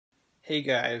Hey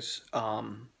guys,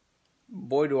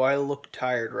 boy do I look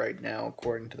tired right now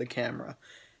according to the camera.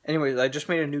 Anyways, I just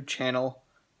made a new channel.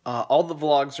 All the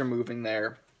vlogs are moving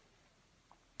there,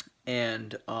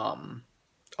 and all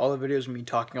the videos of me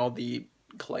talking, all the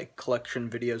collection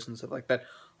videos and stuff like that,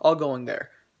 all going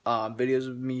there. Videos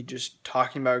of me just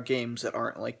talking about games that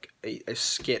aren't like a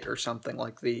skit or something.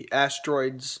 Like the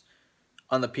asteroids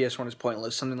on the PS1 is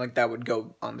pointless. Something like that would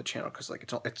go on the channel because like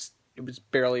it was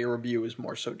barely a review. It was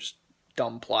more so just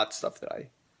dumb plot stuff that I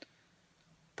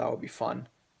thought would be fun.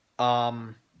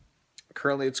 Um,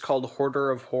 Currently it's called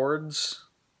Hoarder of Hordes.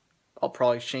 I'll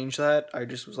probably change that. I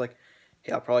just was like,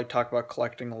 hey, I'll probably talk about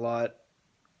collecting a lot.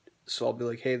 So I'll be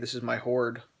like, hey, this is my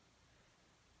hoard.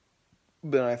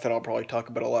 But I thought I'll probably talk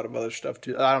about a lot of other stuff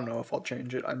too. I don't know if I'll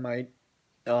change it. I might.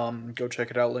 Go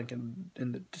check it out. Link in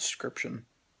the description.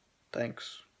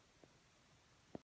 Thanks.